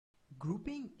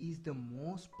Grouping is the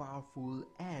most powerful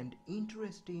and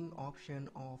interesting option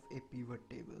of a pivot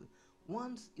table.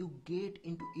 Once you get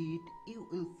into it, you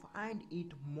will find it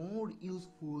more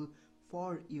useful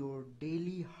for your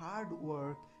daily hard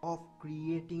work of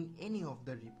creating any of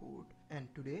the report. And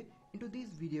today, into this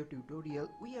video tutorial,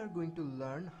 we are going to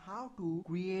learn how to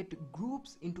create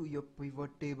groups into your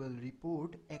pivot table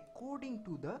report according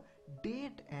to the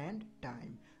date and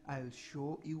time. I will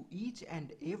show you each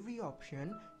and every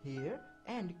option here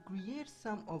and create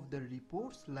some of the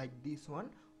reports like this one,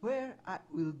 where I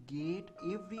will get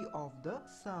every of the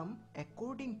sum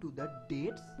according to the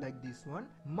dates like this one,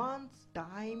 months,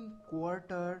 time,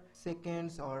 quarter,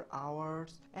 seconds or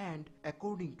hours, and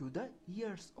according to the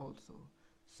years also.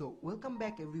 So welcome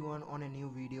back everyone on a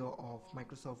new video of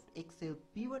Microsoft Excel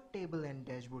pivot table and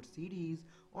dashboard series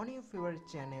on your favorite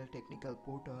channel Technical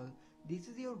Portal. This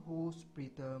is your host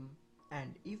Pritham,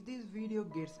 and if this video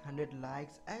gets 100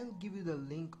 likes, I'll give you the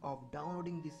link of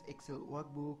downloading this Excel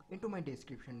workbook into my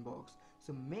description box.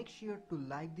 So make sure to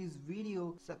like this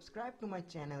video, subscribe to my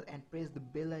channel and press the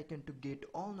bell icon to get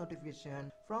all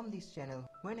notifications from this channel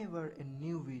whenever a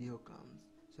new video comes.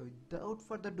 So without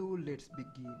further ado, let's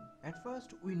begin. At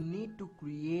first we need to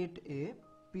create a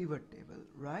pivot table,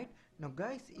 right? Now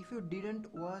guys, if you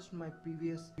didn't watch my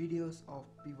previous videos of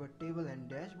pivot table and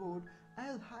dashboard,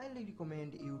 I'll highly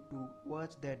recommend you to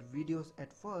watch that videos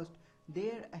at first.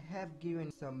 There I have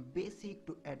given some basic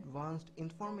to advanced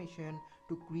information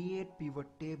to create pivot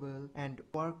table and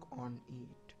work on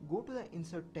it. Go to the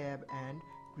insert tab and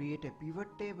create a pivot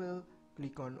table.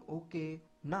 Click on OK.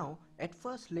 Now at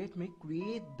first let me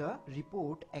create the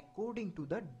report according to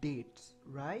the dates,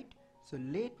 right? So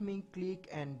let me click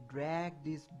and drag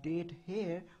this date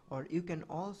here, or you can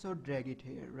also drag it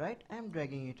here, right? I'm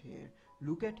dragging it here.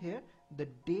 Look at here, the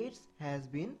dates has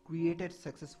been created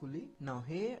successfully. Now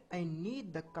here I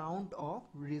need the count of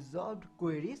resolved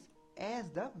queries as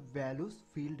the values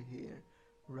field here,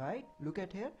 right? Look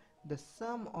at here, the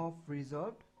sum of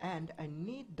resolved, and I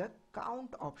need the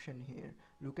count option here.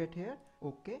 Look at here.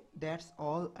 Okay, that's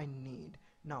all I need.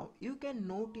 Now you can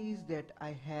notice that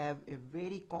I have a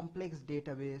very complex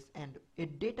database, and a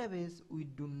database we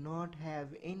do not have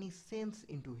any sense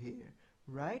into here,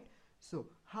 right? So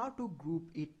how to group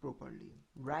it properly?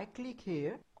 Right click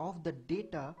here of the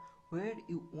data where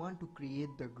you want to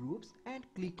create the groups and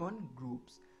click on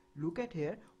groups. Look at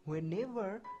here,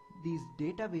 whenever this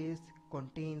database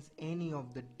contains any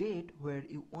of the date where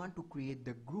you want to create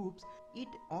the groups, it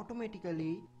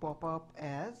automatically pop up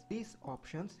as these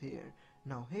options here.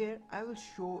 Now here I will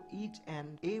show each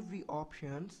and every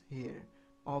options here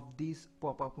of this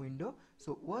pop-up window,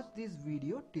 so watch this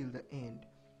video till the end.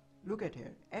 Look at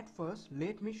here. At first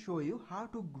let me show you how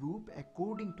to group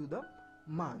according to the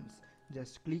months.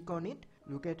 Just click on it.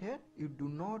 Look at here, you do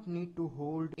not need to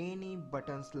hold any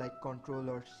buttons like Control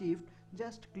or Shift.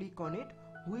 Just click on it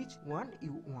which one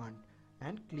you want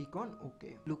and click on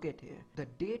OK. Look at here, the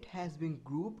date has been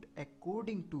grouped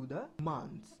according to the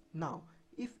months. Now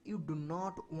if you do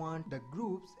not want the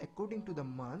groups according to the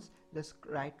months, just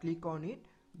right click on it,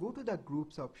 go to the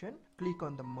groups option, click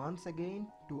on the months again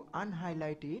to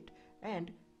unhighlight it,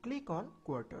 and click on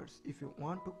quarters if you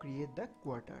want to create the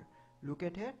quarter. Look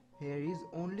at here, here is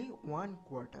only one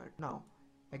quarter. Now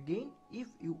again, if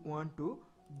you want to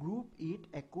group it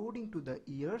according to the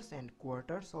years and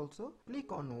quarters also,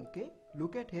 click on OK.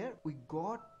 Look at here, we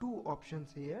got two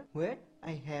options here where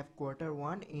I have quarter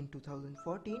 1 in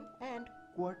 2014 and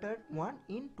quarter 1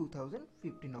 in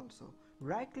 2015 also.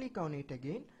 Right click on it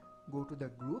again, go to the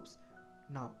groups.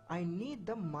 Now I need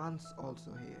the months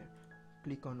also here.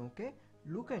 Click on OK.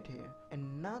 Look at here,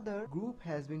 another group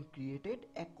has been created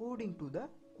according to the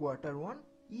quarter 1,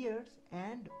 years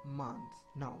and months.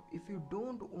 Now if you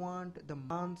don't want the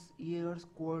months, years,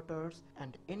 quarters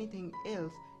and anything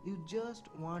else, you just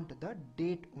want the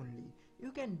date only,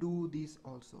 you can do this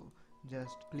also.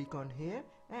 Just click on here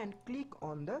and click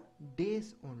on the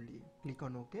days only. Click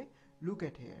on OK. Look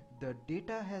at here, the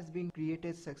data has been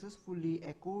created successfully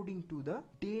according to the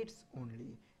dates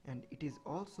only, and it is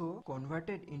also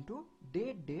converted into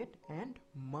date and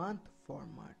month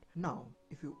format. Now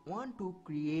if you want to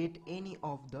create any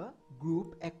of the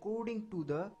group according to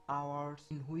the hours,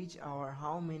 in which hour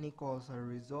how many calls are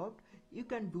resolved, you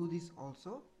can do this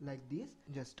also like this.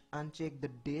 Just uncheck the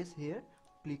days here,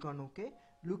 click on OK.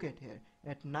 Look at here,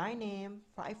 at 9 AM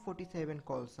 547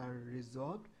 calls are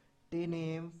resolved, 10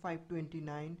 AM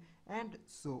 529 and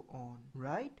so on,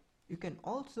 right? You can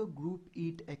also group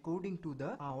it according to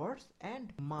the hours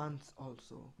and months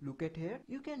also. Look at here,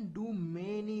 you can do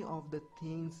many of the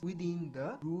things within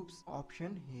the groups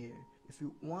option here. If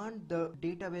you want the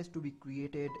database to be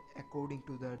created according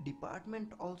to the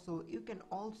department also, you can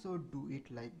also do it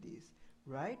like this,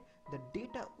 right? The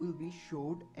data will be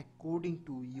showed according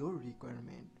to your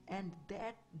requirement, and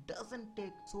that doesn't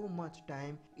take so much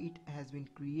time. It has been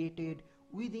created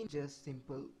within just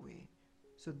simple way.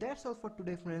 So that's all for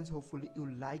today, friends. Hopefully you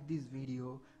like this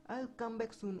video. I'll come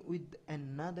back soon with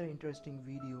another interesting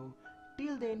video.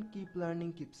 Till then, keep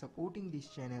learning, keep supporting this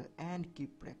channel, and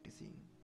keep practicing.